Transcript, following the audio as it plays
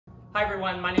Hi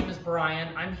everyone, my name is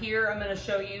Brian. I'm going to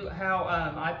show you how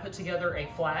I put together a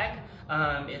flag.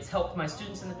 It's helped my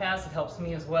students in the past, it helps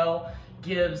me as well.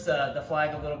 Gives the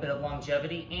flag a little bit of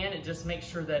longevity, and it just makes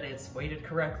sure that it's weighted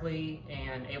correctly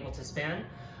and able to spin.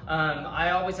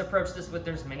 I always approach this with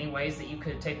there's many ways that you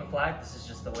could tape a flag. This is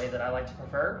just the way that I like to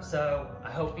prefer. So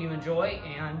I hope you enjoy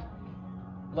and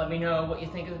let me know what you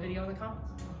think of the video in the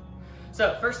comments.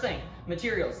 So first thing,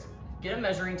 materials. Get a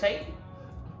measuring tape,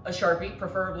 a Sharpie,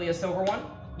 preferably a silver one.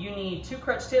 You need 2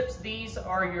 crutch tips. These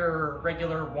are your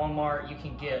regular Walmart. You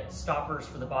can get stoppers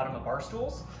for the bottom of bar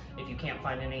stools if you can't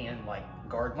find any in like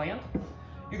guard land.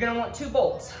 You're gonna want 2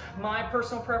 bolts. My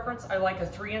personal preference, I like a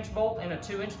 3-inch bolt and a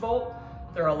 2-inch bolt.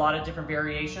 There are a lot of different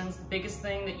variations. The biggest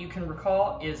thing that you can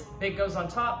recall is big goes on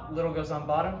top, little goes on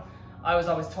bottom. I was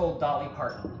always told Dolly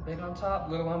Parton, big on top,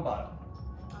 little on bottom.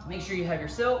 Make sure you have your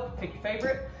silk, pick your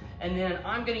favorite. And then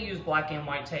I'm gonna use black and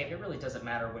white tape. It really doesn't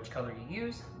matter which color you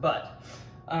use, but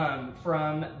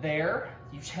from there,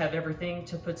 you should have everything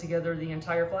to put together the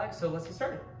entire flag, so let's get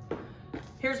started.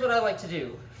 Here's what I like to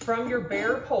do. From your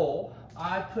bare pole,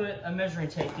 I put a measuring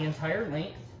tape the entire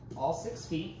length, all 6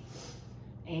 feet,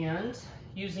 and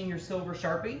using your silver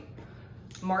Sharpie,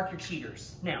 mark your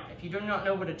cheaters. Now, if you do not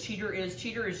know what a cheater is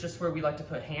just where we like to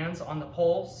put hands on the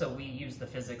pole, so we use the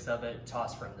physics of it,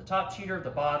 toss from the top cheater,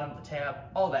 the bottom, the tab,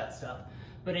 all that stuff.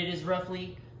 But it is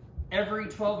roughly every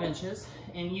 12 inches,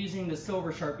 and using the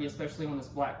silver Sharpie, especially on this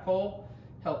black pole,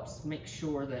 helps make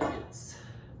sure that it's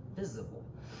visible.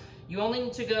 You only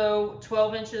need to go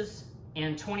 12 inches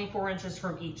and 24 inches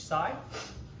from each side.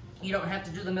 You don't have to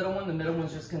do the middle one. The middle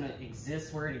one's just gonna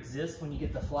exist where it exists when you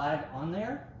get the flag on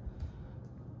there.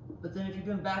 But then if you're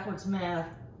doing backwards math,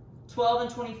 12 and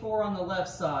 24 on the left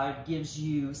side gives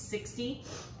you 60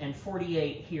 and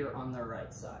 48 here on the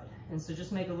right side. And so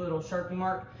just make a little Sharpie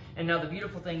mark. And now the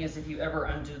beautiful thing is if you ever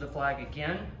undo the flag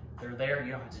again, they're there,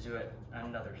 you don't have to do it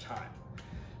another time.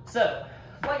 So,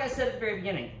 like I said at the very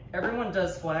beginning, everyone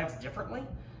does flags differently.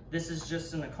 This is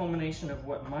just a culmination of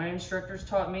what my instructors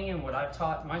taught me and what I've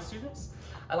taught my students.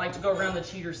 I like to go around the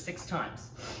cheaters 6 times.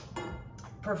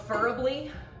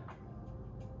 Preferably,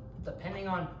 depending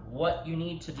on what you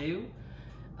need to do,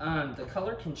 the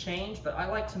color can change, but I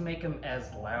like to make them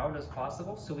as loud as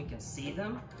possible so we can see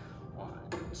them. 1,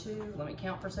 2, let me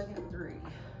count for a second, 3,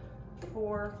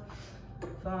 4,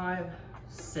 5,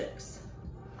 6.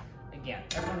 Again,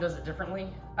 everyone does it differently.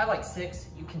 I like 6,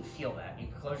 you can feel that. You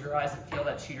can close your eyes and feel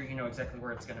that cheater, you know exactly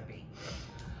where it's gonna be.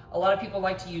 A lot of people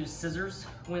like to use scissors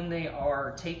when they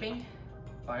are taping.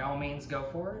 By all means, go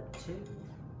for it. 2,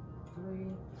 3,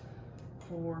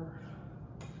 4,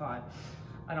 5.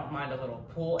 I don't mind a little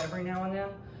pull every now and then.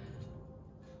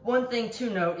 One thing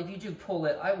to note, if you do pull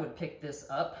it, I would pick this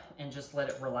up and just let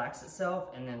it relax itself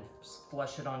and then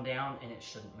flush it on down, and it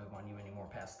shouldn't move on you anymore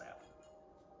past that.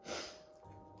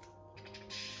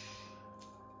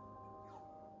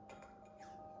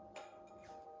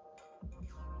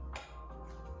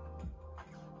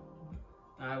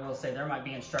 I will say there might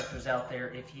be instructors out there,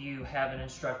 if you have an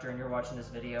instructor and you're watching this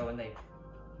video and they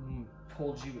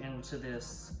pulled you into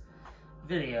this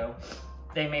video,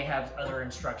 they may have other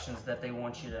instructions that they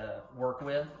want you to work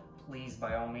with. Please,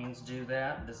 by all means, do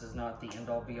that. This is not the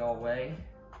end-all be-all way.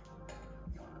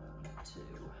 1, 2,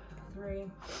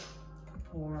 3,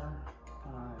 4,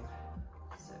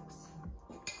 5, 6.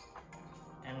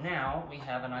 And now we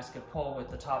have a nice good pole with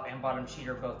the top and bottom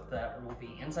cheater, both that will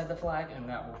be inside the flag and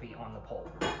that will be on the pole.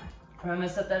 I'm gonna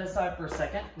set that aside for a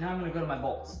second. Now I'm gonna go to my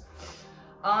bolts.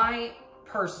 I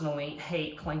personally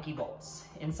hate clanky bolts.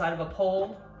 Inside of a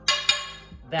pole,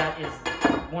 that is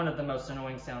one of the most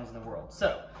annoying sounds in the world.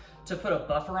 So, to put a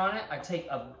buffer on it, I take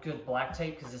a good black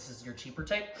tape, because this is your cheaper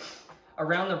tape,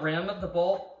 around the rim of the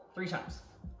bolt 3 times.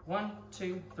 1,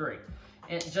 2, 3.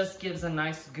 It just gives a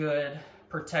nice, good,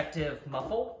 protective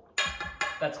muffle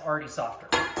that's already softer.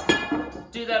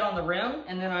 Do that on the rim,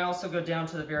 and then I also go down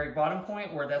to the very bottom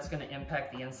point where that's gonna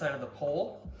impact the inside of the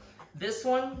pole. This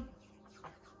one,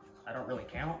 I don't really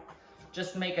count.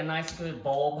 Just make a nice good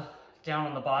bulb down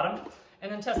on the bottom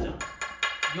and then test it.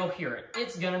 You'll hear it.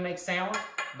 It's gonna make sound,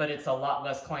 but it's a lot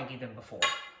less clanky than before.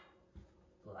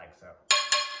 Like so.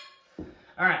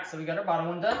 All right, so we got our bottom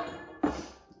one done.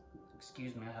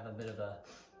 Excuse me, I have a bit of a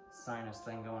sinus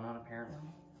thing going on apparently.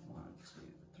 1, 2,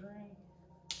 3.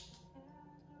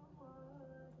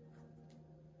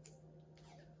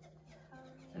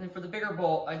 And then for the bigger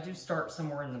bolt, I do start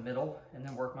somewhere in the middle and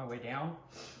then work my way down.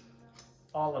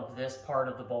 All of this part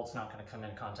of the bolt's not going to come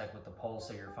in contact with the pole,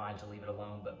 so you're fine to leave it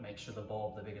alone, but make sure the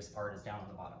bulb, the biggest part, is down on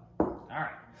the bottom. All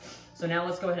right, so now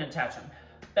let's go ahead and attach them.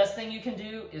 Best thing you can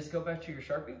do is go back to your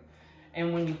Sharpie,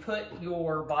 and when you put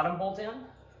your bottom bolt in,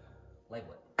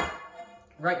 label it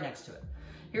right next to it.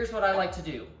 Here's what I like to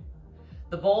do.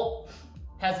 The bolt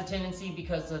has a tendency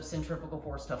because of centrifugal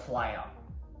force to fly out.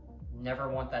 Never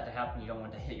want that to happen. You don't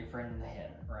want to hit your friend in the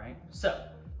head, right? So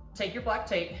take your black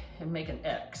tape and make an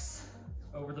X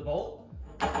over the bolt.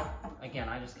 Again,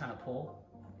 I just kind of pull.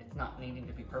 It's not needing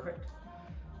to be perfect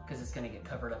because it's going to get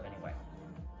covered up anyway.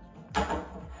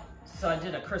 So I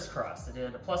did a crisscross. I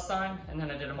did a plus sign and then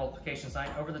I did a multiplication sign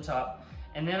over the top.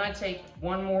 And then I take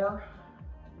one more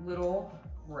little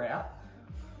wrap,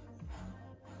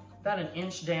 about an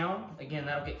inch down. Again,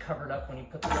 that'll get covered up when you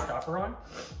put the stopper on.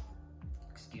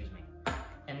 Excuse me.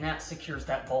 And that secures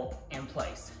that bolt in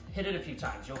place. Hit it a few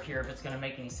times. You'll hear if it's going to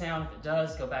make any sound. If it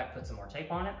does, go back, put some more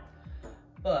tape on it.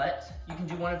 But you can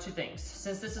do one of two things.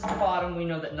 Since this is the bottom, we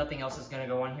know that nothing else is going to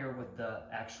go on here with the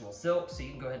actual silk, so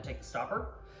you can go ahead and take the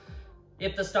stopper.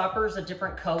 If the stopper is a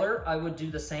different color, I would do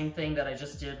the same thing that I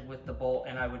just did with the bolt,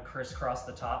 and I would crisscross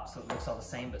the top so it looks all the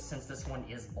same. But since this one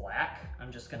is black,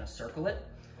 I'm just going to circle it.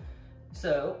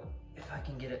 So if I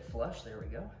can get it flush, there we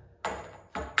go.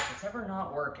 If it's ever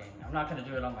not working, I'm not going to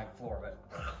do it on my floor, but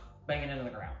bang it into the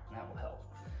ground, and that will help.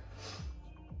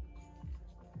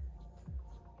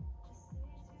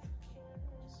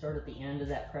 Start at the end of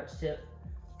that crutch tip.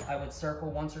 I would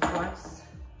circle once or twice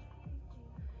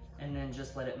and then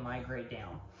just let it migrate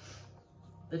down.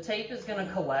 The tape is going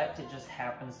to collect. It just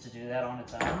happens to do that on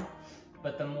its own.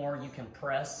 But the more you can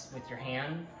press with your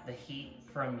hand, the heat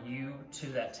from you to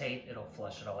that tape, it'll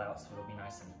flush it all out, so it'll be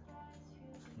nice and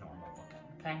normal looking.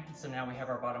 Okay, so now we have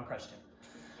our bottom crutch tip.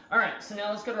 All right, so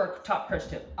now let's go to our top crutch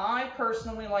tip. I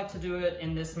personally like to do it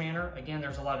in this manner. Again,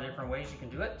 there's a lot of different ways you can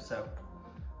do it, so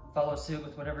follow suit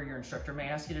with whatever your instructor may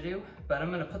ask you to do. But I'm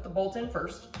going to put the bolt in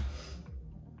first.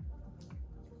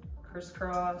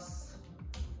 Crisscross,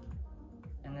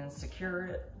 and then secure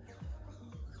it.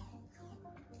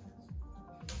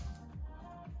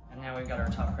 And now we've got our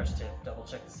top crutch tip. Double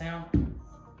check the sound.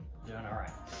 Doing all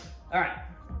right. All right,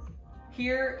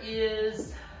 here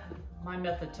is my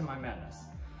method to my madness.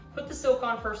 Put the silk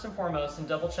on first and foremost and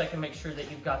double check and make sure that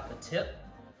you've got the tip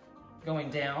going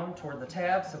down toward the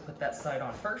tab, so put that side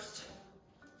on first.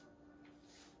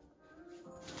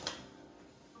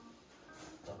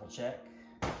 Double check,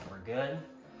 we're good.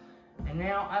 And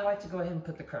now I like to go ahead and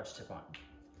put the crutch tip on.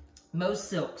 Most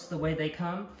silks, the way they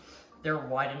come, they're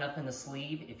wide enough in the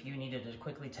sleeve. If you needed to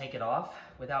quickly take it off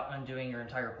without undoing your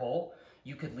entire pole,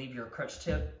 you could leave your crutch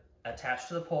tip attached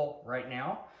to the pole right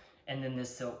now, and then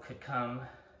this silk could come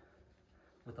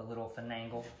with a little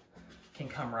finagle, can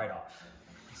come right off.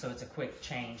 So it's a quick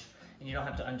change and you don't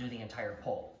have to undo the entire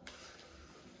pole.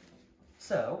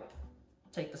 So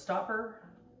take the stopper,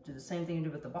 do the same thing you do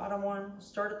with the bottom one,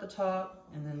 start at the top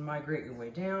and then migrate your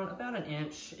way down about an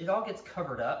inch. It all gets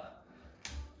covered up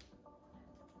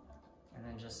and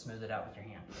then just smooth it out with your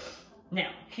hand. Now,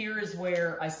 here is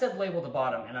where I said label the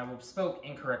bottom and I spoke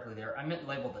incorrectly there. I meant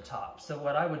label the top. So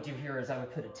what I would do here is I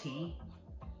would put a T.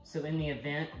 So in the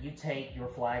event you take your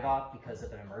flag off because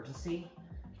of an emergency,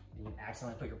 and you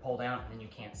accidentally put your pole down and then you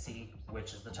can't see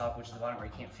which is the top, which is the bottom, or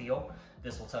you can't feel,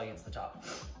 this will tell you it's the top.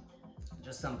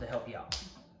 Just something to help you out.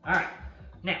 All right,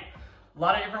 now, a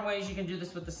lot of different ways you can do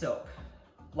this with the silk.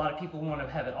 A lot of people want to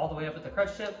have it all the way up at the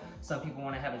crutch tip. Some people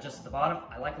want to have it just at the bottom.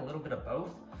 I like a little bit of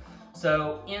both.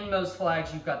 So in most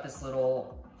flags, you've got this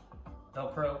little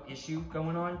Velcro issue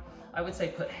going on. I would say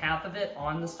put half of it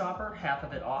on the stopper, half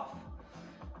of it off.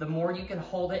 The more you can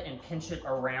hold it and pinch it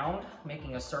around,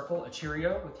 making a circle, a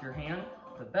Cheerio with your hand,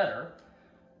 the better.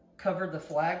 Cover the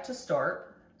flag to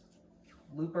start,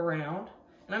 loop around,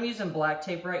 and I'm using black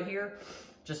tape right here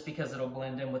just because it'll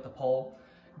blend in with the pole.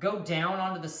 Go down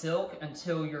onto the silk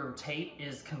until your tape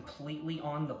is completely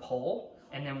on the pole,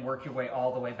 and then work your way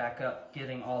all the way back up,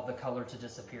 getting all the color to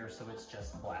disappear so it's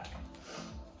just black.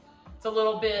 It's a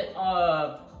little bit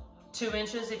 2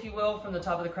 inches, if you will, from the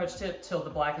top of the crutch tip till the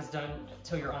black is done,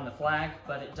 till you're on the flag,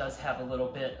 but it does have a little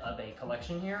bit of a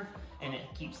collection here, and it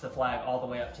keeps the flag all the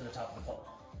way up to the top of the pole.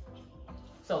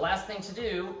 So last thing to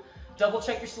do, double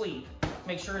check your sleeve.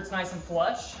 Make sure it's nice and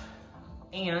flush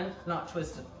and not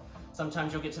twisted.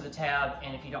 Sometimes you'll get to the tab,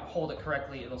 and if you don't hold it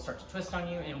correctly, it'll start to twist on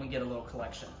you, and we get a little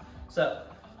collection. So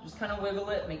just kind of wiggle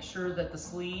it, make sure that the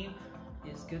sleeve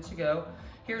is good to go.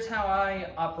 Here's how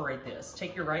I operate this.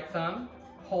 Take your right thumb,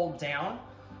 hold down,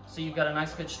 so you've got a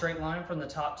nice good straight line from the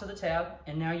top to the tab,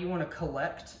 and now you want to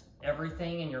collect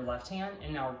everything in your left hand,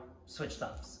 and now switch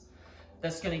thumbs.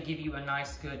 That's going to give you a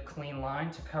nice good clean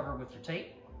line to cover with your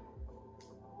tape.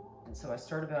 And so I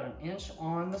start about an inch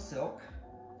on the silk,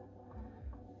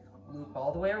 loop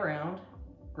all the way around,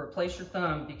 replace your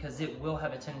thumb because it will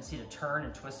have a tendency to turn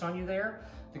and twist on you there,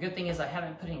 The good thing is I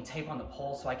haven't put any tape on the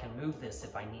pole, so I can move this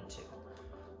if I need to.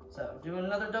 So doing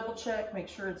another double check, make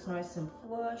sure it's nice and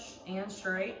flush and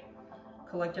straight.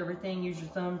 Collect everything, use your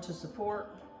thumb to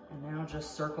support, and now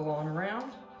just circle on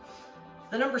around.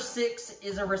 The number 6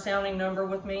 is a resounding number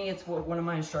with me. It's what one of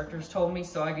my instructors told me,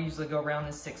 so I usually go around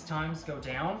this 6 times, go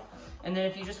down. And then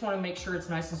if you just want to make sure it's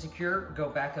nice and secure, go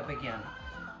back up again.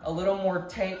 A little more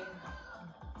tape.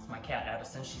 It's my cat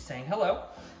Addison, she's saying hello.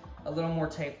 A little more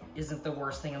tape isn't the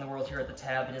worst thing in the world here at the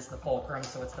tab. It is the fulcrum,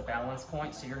 so it's the balance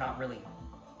point, so you're not really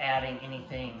adding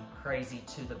anything crazy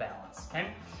to the balance,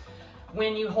 okay?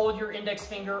 When you hold your index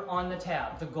finger on the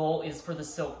tab, the goal is for the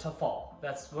silk to fall.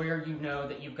 That's where you know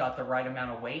that you've got the right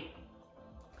amount of weight.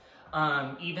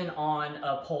 Even on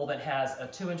a pole that has a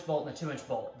 2-inch bolt and a 2-inch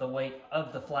bolt, the weight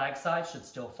of the flag side should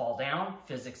still fall down.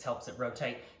 Physics helps it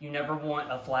rotate. You never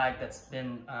want a flag that's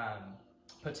been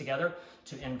put together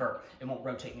to invert. It won't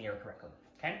rotate in the air correctly,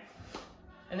 okay?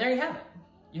 And there you have it.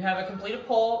 You have a completed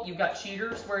pole. You've got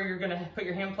cheaters where you're gonna put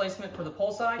your hand placement for the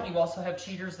pole side. You also have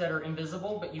cheaters that are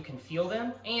invisible, but you can feel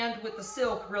them. And with the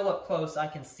silk real up close, I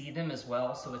can see them as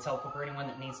well. So it's helpful for anyone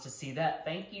that needs to see that.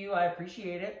 Thank you, I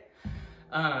appreciate it.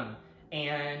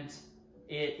 And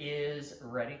it is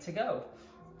ready to go.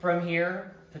 From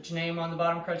here, put your name on the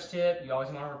bottom crutch tip. You always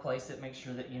wanna replace it. Make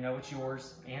sure that you know it's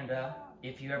yours. And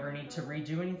if you ever need to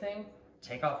redo anything,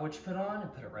 take off what you put on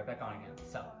and put it right back on again.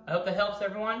 So I hope that helps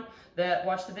everyone that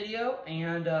watched the video,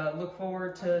 and look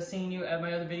forward to seeing you at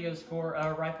my other videos for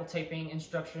a rifle taping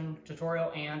instruction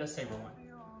tutorial and a saber one.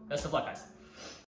 Best of luck, guys.